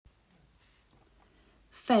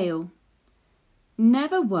fail.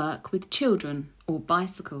 Never work with children or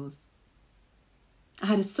bicycles. I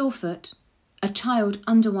had a sore foot, a child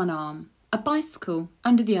under one arm, a bicycle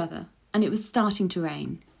under the other, and it was starting to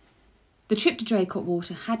rain. The trip to Draycote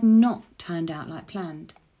Water had not turned out like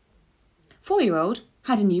planned. 4-year-old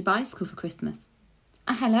had a new bicycle for Christmas.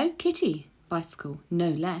 A Hello Kitty bicycle, no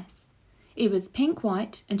less. It was pink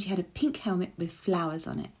white and she had a pink helmet with flowers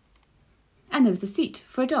on it. And there was a seat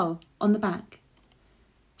for a doll on the back.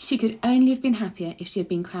 She could only have been happier if she had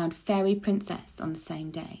been crowned fairy princess on the same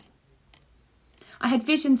day. I had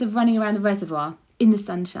visions of running around the reservoir in the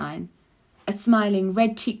sunshine, a smiling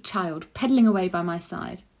red-cheeked child pedalling away by my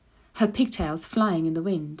side, her pigtails flying in the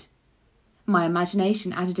wind. My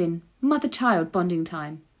imagination added in mother-child bonding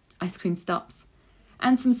time, ice cream stops,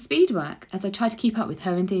 and some speed work as I tried to keep up with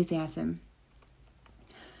her enthusiasm.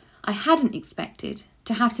 I hadn't expected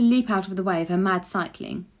to have to leap out of the way of her mad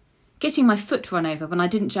cycling, getting my foot run over when I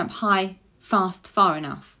didn't jump high, fast, far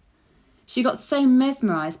enough. She got so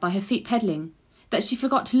mesmerised by her feet pedalling that she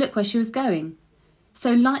forgot to look where she was going,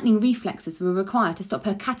 so lightning reflexes were required to stop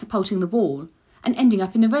her catapulting the wall and ending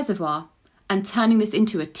up in the reservoir and turning this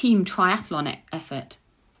into a team triathlon effort.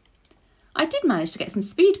 I did manage to get some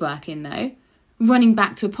speed work in though, running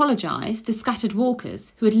back to apologise to scattered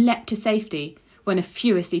walkers who had leapt to safety when a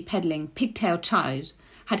furiously pedalling, pigtailed child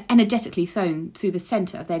had energetically thrown through the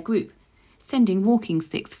centre of their group, sending walking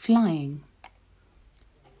sticks flying.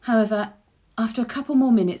 However, after a couple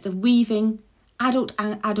more minutes of weaving, adult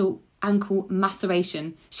ankle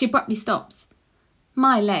maceration, she abruptly stops.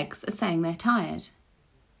 My legs are saying they're tired.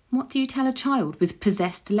 What do you tell a child with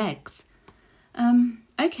possessed legs?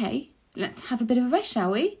 Okay, let's have a bit of a rest,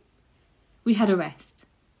 shall we? We had a rest.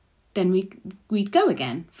 Then we'd go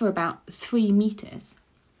again for about 3 metres.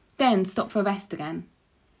 Then stop for a rest again.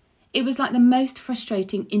 It was like the most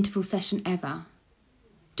frustrating interval session ever.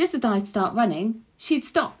 Just as I'd start running, she'd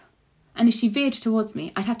stop. And if she veered towards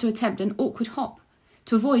me, I'd have to attempt an awkward hop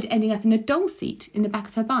to avoid ending up in the doll seat in the back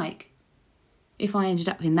of her bike. If I ended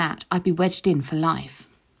up in that, I'd be wedged in for life.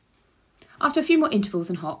 After a few more intervals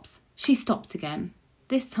and hops, she stops again,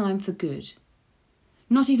 this time for good.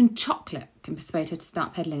 Not even chocolate can persuade her to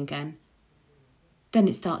start pedalling again. Then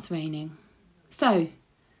it starts raining. So,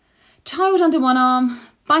 child under one arm,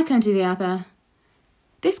 bike under the other.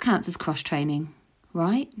 This counts as cross training,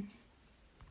 right?